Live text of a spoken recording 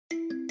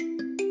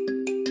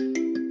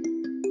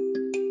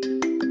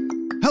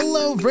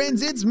Hello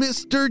friends, it's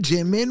Mr.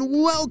 Jim and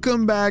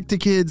welcome back to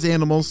Kids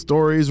Animal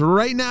Stories.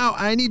 Right now,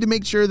 I need to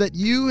make sure that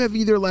you have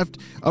either left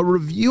a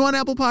review on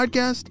Apple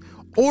Podcast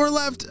or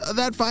left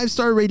that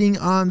 5-star rating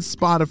on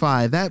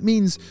Spotify. That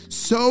means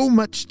so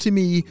much to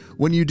me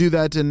when you do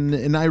that,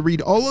 and I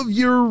read all of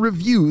your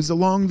reviews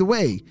along the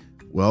way.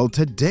 Well,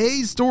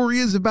 today's story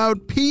is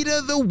about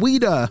Peta the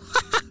Weta.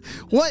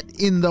 What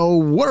in the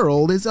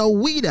world is a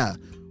Weta?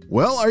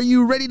 Well, are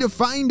you ready to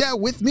find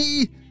out with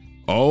me?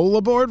 All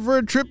aboard for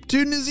a trip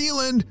to New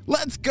Zealand.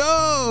 Let's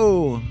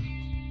go!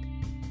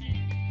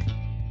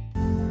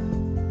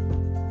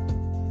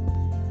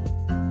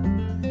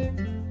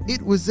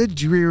 It was a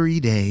dreary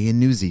day in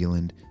New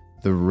Zealand.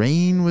 The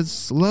rain was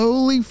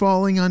slowly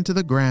falling onto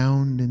the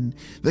ground, and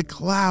the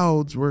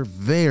clouds were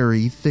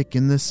very thick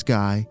in the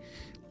sky.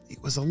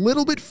 It was a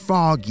little bit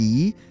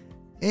foggy,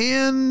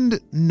 and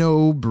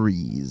no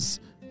breeze.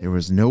 There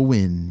was no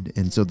wind,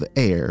 and so the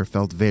air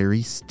felt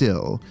very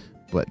still,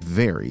 but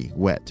very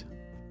wet.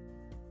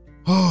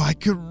 "Oh, I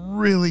could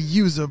really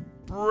use a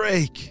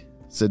break,"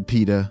 said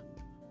Peta.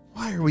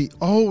 "Why are we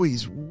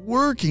always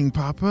working,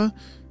 Papa?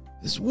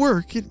 This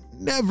work, it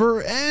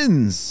never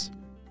ends."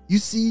 You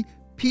see,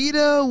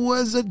 Peta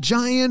was a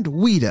giant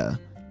Weta.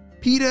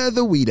 Peta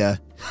the Weta.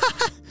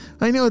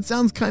 I know it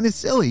sounds kind of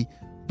silly,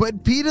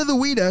 but Peta the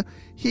Weta,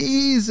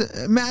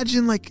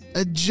 imagine like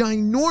a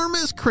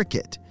ginormous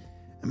cricket.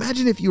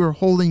 Imagine if you were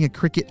holding a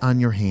cricket on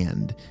your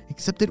hand,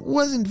 except it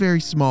wasn't very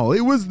small.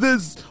 It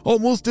was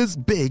almost as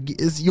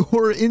big as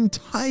your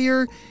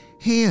entire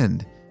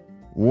hand.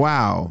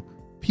 Wow.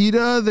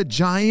 Peta the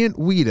giant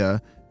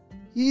Weta,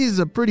 he's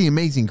a pretty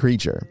amazing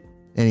creature,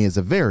 and he has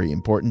a very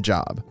important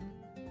job.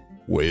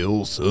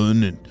 "Well,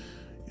 son,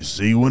 you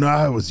see, when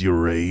I was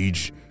your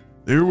age,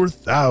 there were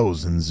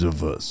thousands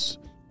of us.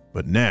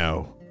 But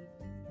now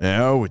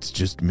it's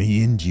just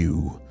me and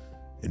you,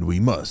 and we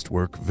must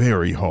work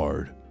very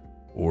hard.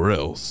 Or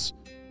else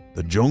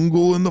the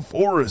jungle and the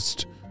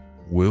forest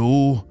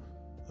will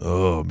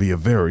be a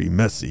very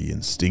messy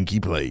and stinky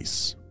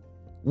place."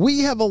 We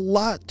have a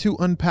lot to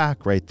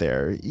unpack right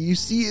there. You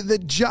see, the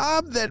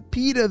job that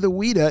Peta the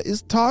Weta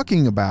is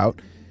talking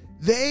about,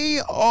 they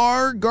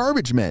are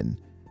garbage men.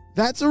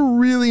 That's a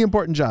really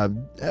important job.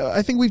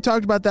 I think we've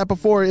talked about that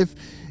before.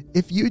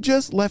 If you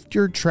just left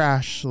your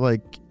trash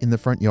like in the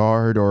front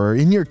yard or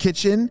in your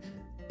kitchen,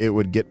 it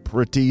would get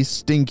pretty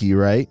stinky,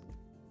 right?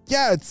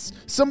 Yeah, it's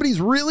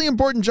somebody's really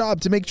important job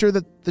to make sure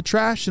that the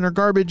trash and our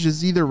garbage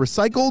is either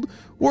recycled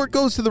or it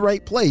goes to the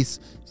right place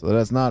so that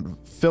it's not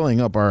filling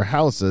up our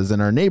houses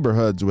and our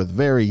neighborhoods with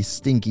very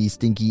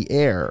stinky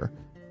air.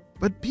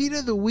 But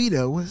Peta the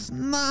Weta was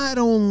not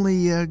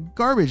only a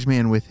garbage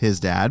man with his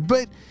dad,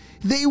 but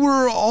they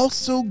were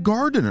also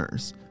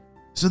gardeners.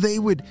 So they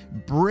would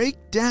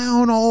break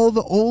down all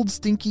the old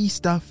stinky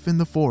stuff in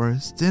the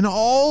forest and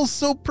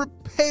also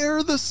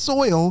prepare the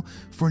soil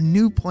for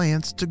new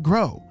plants to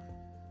grow.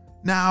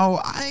 Now,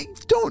 I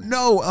don't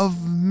know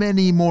of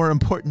many more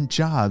important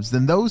jobs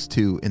than those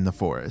two in the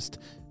forest,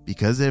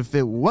 because if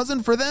it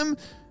wasn't for them,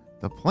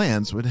 the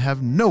plants would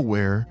have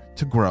nowhere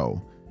to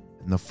grow,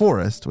 and the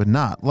forest would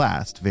not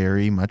last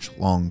very much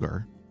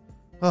longer.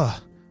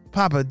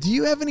 Papa, do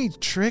you have any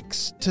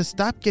tricks to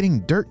stop getting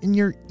dirt in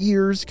your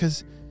ears?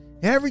 Because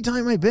every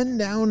time I bend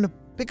down to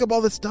pick up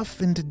all the stuff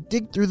and to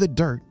dig through the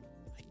dirt,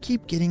 I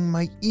keep getting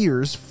my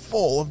ears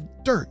full of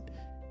dirt.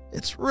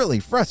 It's really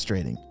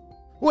frustrating.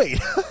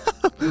 Wait,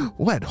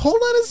 what? Hold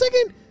on a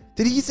second.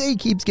 Did he say he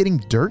keeps getting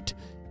dirt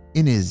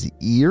in his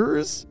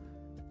ears?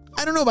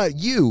 I don't know about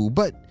you,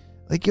 but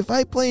like if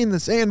I play in the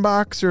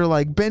sandbox or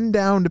like bend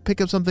down to pick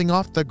up something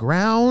off the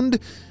ground,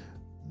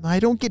 I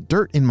don't get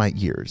dirt in my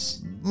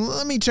ears.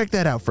 Let me check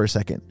that out for a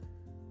second.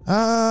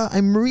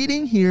 I'm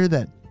reading here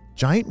that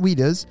giant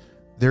Wetas,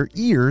 their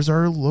ears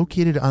are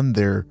located on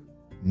their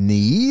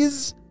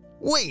knees.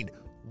 Wait,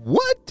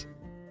 what?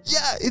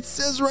 Yeah, it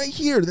says right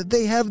here that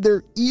they have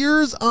their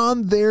ears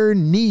on their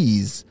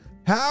knees.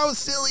 How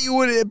silly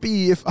would it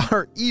be if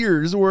our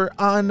ears were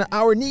on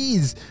our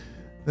knees?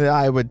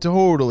 I would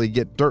totally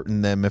get dirt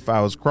in them if I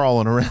was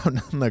crawling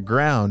around on the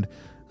ground.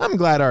 I'm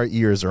glad our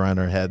ears are on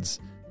our heads.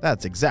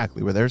 That's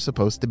exactly where they're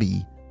supposed to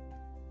be.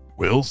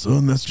 "Well,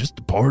 son, that's just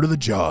a part of the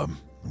job.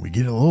 We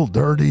get a little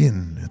dirty,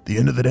 and at the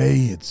end of the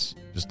day, it's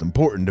just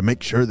important to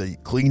make sure that you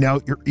clean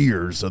out your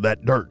ears so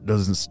that dirt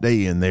doesn't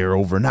stay in there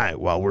overnight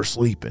while we're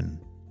sleeping."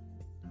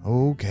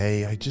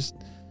 Okay,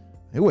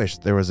 I wish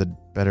there was a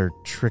better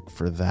trick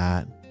for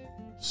that.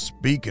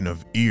 "Speaking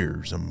of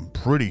ears, I'm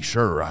pretty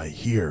sure I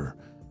hear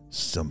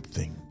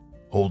something.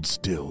 Hold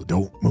still,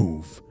 don't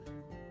move."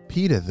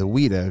 Peta the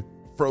Weta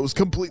froze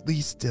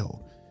completely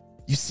still.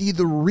 You see,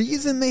 the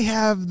reason they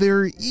have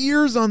their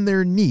ears on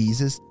their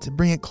knees is to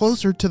bring it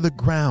closer to the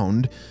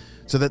ground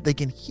so that they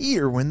can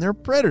hear when their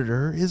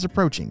predator is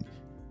approaching.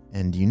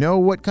 And you know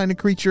what kind of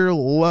creature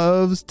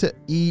loves to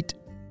eat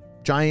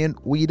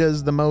giant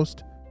Wetas the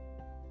most?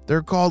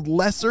 They're called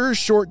lesser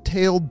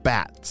short-tailed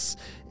bats.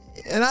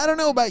 And I don't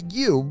know about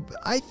you,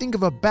 I think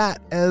of a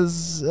bat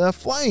as a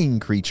flying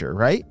creature,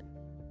 right?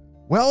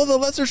 Well, the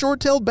lesser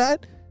short-tailed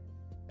bat,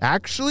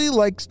 actually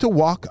likes to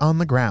walk on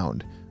the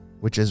ground,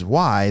 which is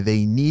why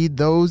they need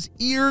those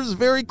ears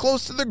very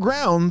close to the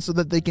ground so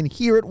that they can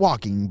hear it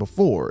walking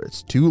before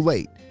it's too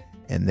late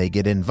and they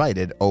get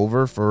invited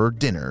over for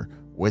dinner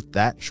with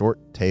that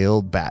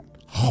short-tailed bat.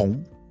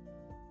 Home.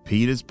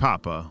 Peta's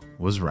papa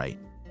was right.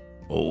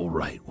 All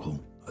right,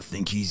 well, I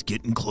think he's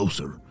getting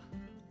closer.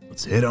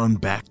 Let's head on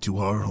back to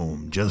our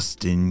home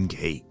just in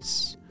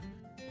case.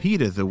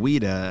 Peta the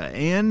Weta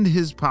and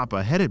his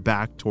papa headed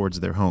back towards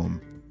their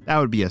home. That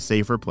would be a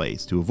safer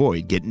place to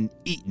avoid getting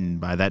eaten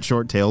by that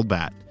short-tailed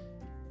bat.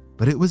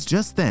 But it was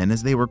just then,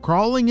 as they were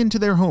crawling into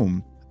their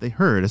home, that they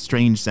heard a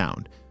strange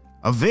sound.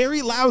 A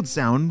very loud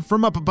sound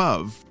from up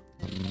above.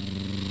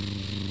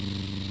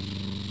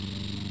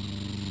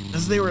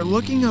 As they were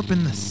looking up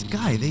in the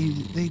sky,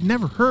 they'd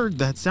never heard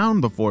that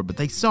sound before, but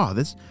they saw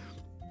this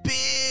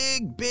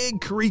big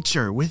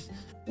creature with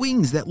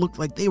wings that looked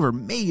like they were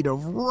made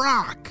of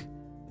rock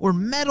or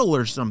metal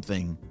or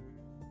something.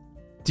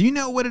 Do you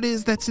know what it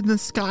is that's in the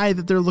sky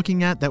that they're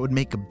looking at that would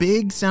make a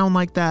big sound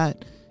like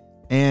that?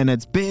 And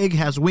it's big,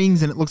 has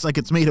wings, and it looks like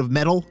it's made of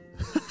metal?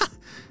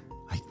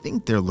 I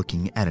think they're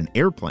looking at an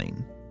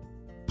airplane.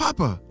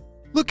 Papa,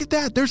 look at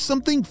that. There's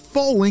something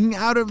falling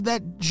out of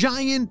that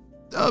giant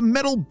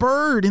metal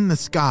bird in the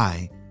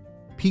sky.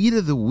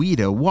 Peta the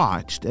Weta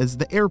watched as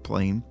the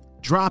airplane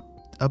dropped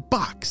a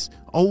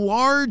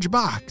large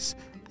box,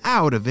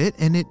 out of it,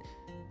 and it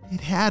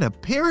had a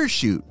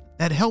parachute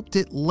that helped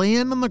it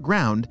land on the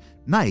ground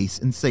nice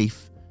and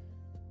safe.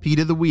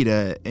 Peta the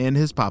Weta and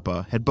his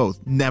papa had both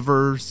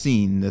never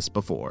seen this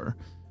before.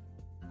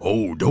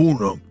 Oh,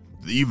 don't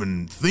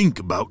even think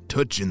about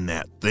touching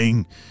that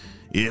thing.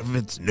 If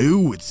it's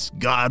new, it's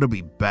gotta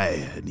be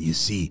bad. You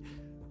see,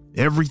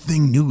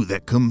 everything new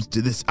that comes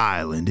to this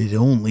island, it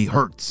only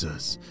hurts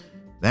us.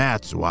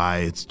 That's why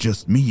it's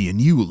just me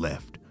and you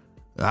left.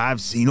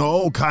 I've seen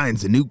all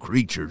kinds of new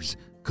creatures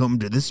come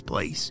to this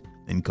place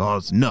and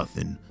cause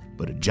nothing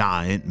but a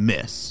giant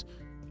mess.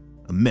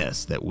 A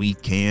mess that we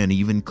can't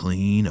even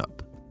clean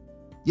up.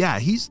 Yeah,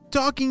 he's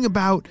talking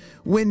about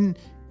when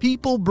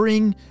people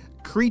bring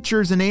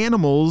creatures and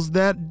animals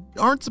that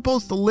aren't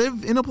supposed to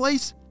live in a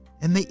place,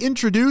 and they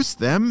introduce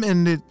them,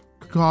 and it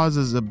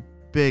causes a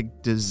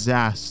big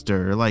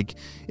disaster. Like,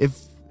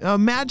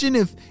 imagine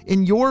if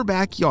in your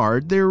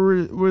backyard there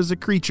was a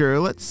creature,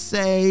 let's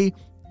say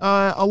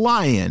a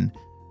lion,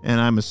 and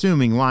I'm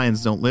assuming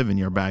lions don't live in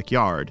your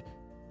backyard,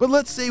 but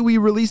let's say we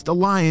released a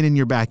lion in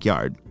your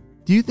backyard.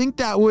 Do you think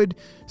that would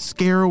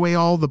scare away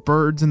all the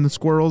birds and the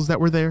squirrels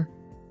that were there?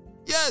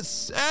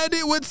 Yes, and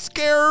it would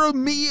scare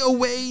me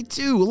away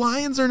too.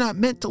 Lions are not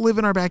meant to live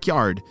in our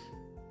backyard.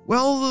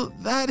 Well,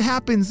 that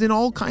happens in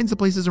all kinds of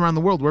places around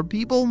the world where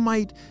people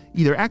might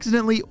either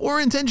accidentally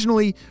or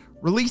intentionally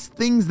release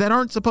things that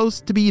aren't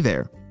supposed to be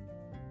there.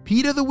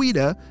 Peta the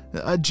Weta,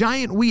 a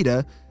giant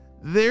Weta,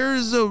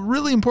 there's a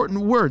really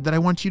important word that I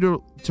want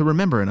you to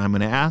remember, and I'm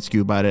going to ask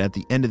you about it at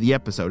the end of the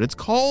episode. It's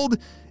called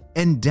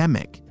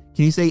endemic.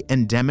 Can you say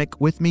endemic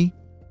with me?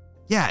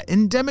 Yeah,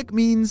 endemic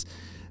means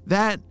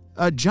that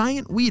a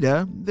giant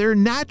Weta, they're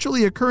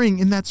naturally occurring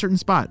in that certain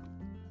spot,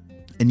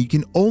 and you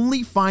can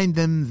only find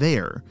them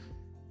there.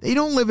 They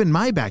don't live in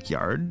my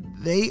backyard.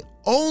 They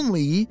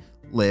only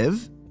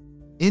live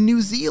in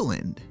New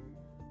Zealand,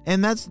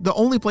 and that's the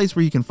only place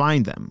where you can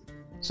find them.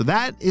 So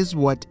that is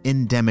what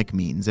endemic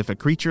means. If a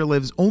creature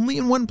lives only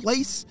in one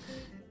place,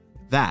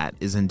 that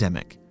is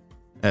endemic.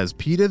 As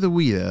Peta the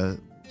Weta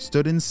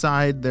stood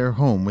inside their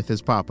home with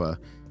his papa,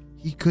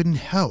 he couldn't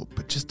help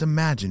but just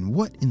imagine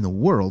what in the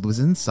world was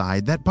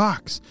inside that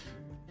box.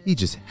 He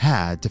just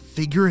had to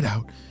figure it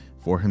out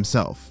for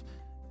himself.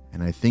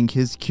 And I think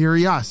his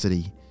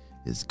curiosity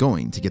is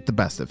going to get the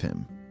best of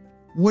him.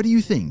 What do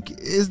you think?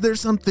 Is there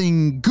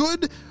something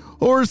good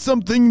or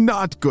something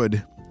not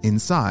good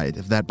inside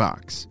of that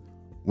box?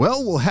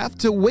 Well, we'll have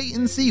to wait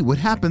and see what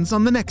happens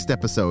on the next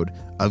episode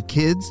of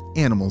Kids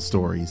Animal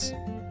Stories.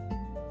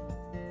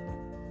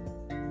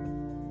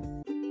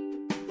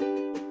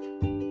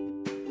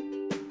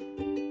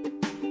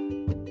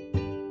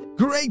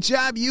 Great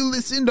job, you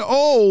listened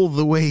all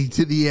the way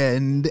to the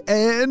end.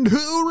 And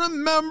who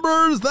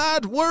remembers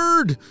that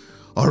word?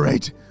 All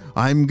right,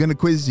 I'm going to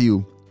quiz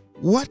you.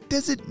 What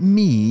does it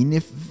mean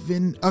if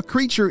a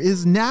creature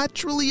is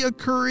naturally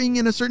occurring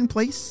in a certain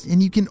place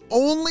and you can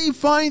only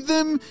find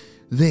them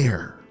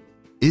there?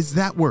 Is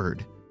that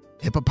word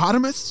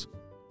hippopotamus,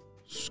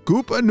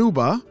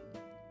 scoopanooba,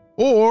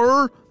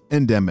 or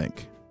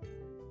endemic?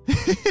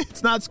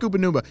 It's not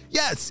scoopanooba.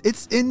 Yes,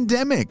 it's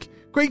endemic.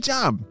 Great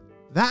job.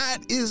 That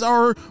is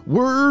our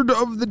word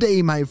of the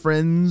day, my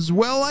friends.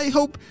 Well, I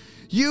hope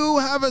you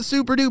have a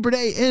super duper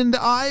day, and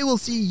I will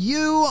see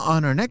you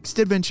on our next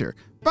adventure.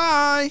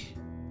 Bye.